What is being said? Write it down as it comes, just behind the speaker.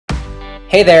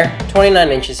Hey there, 29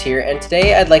 inches here, and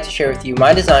today I'd like to share with you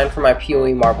my design for my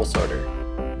POE Marble Sorter.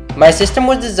 My system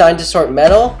was designed to sort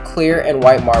metal, clear, and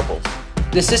white marbles.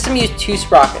 The system used two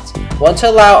sprockets, one to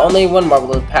allow only one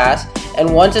marble to pass,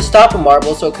 and one to stop a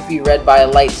marble so it could be read by a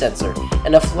light sensor,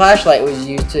 and a flashlight was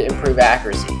used to improve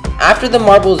accuracy. After the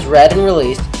marble is read and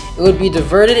released, it would be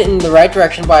diverted in the right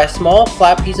direction by a small,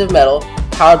 flat piece of metal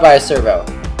powered by a servo.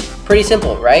 Pretty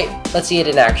simple, right? Let's see it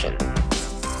in action.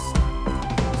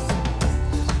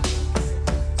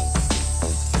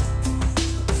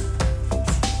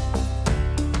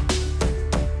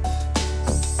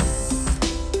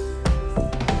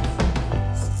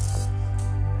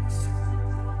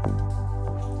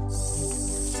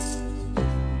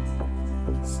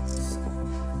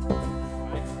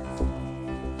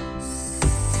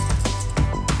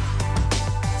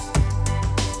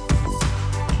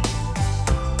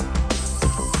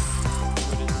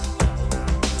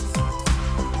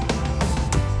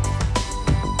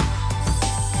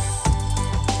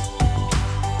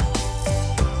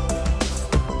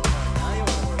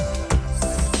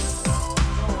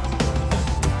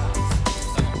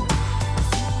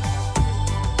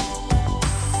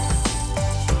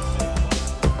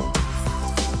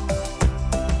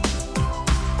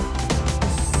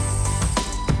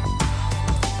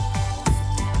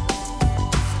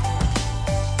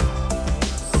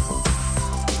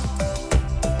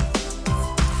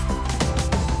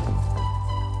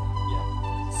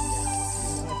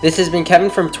 This has been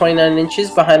Kevin from 29 Inches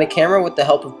behind a camera with the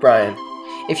help of Brian.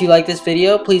 If you like this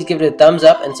video, please give it a thumbs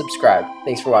up and subscribe.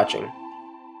 Thanks for watching.